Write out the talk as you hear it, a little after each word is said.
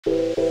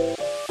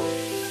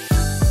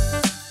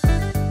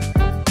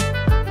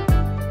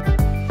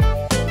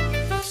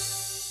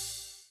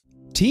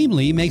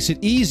Teamly makes it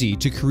easy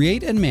to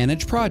create and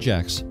manage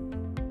projects.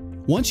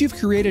 Once you've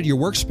created your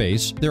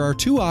workspace, there are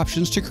two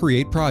options to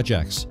create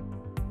projects.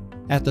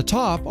 At the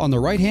top, on the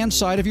right-hand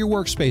side of your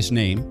workspace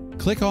name,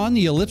 click on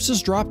the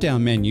ellipsis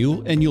drop-down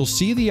menu and you'll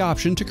see the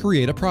option to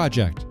create a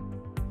project.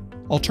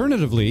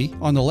 Alternatively,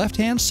 on the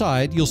left-hand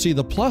side, you'll see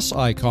the plus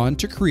icon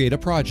to create a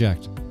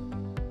project.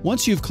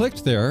 Once you've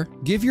clicked there,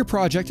 give your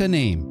project a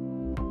name.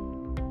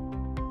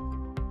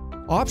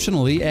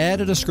 Optionally, add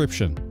a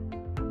description.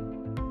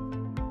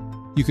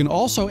 You can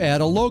also add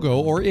a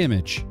logo or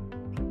image.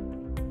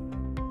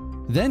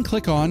 Then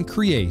click on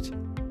Create.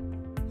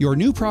 Your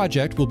new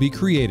project will be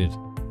created.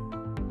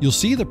 You'll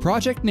see the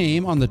project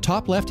name on the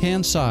top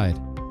left-hand side.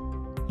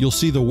 You'll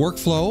see the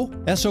Workflow,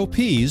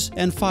 SOPs,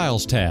 and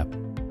Files tab.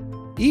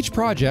 Each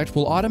project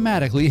will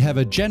automatically have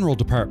a General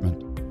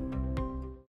department.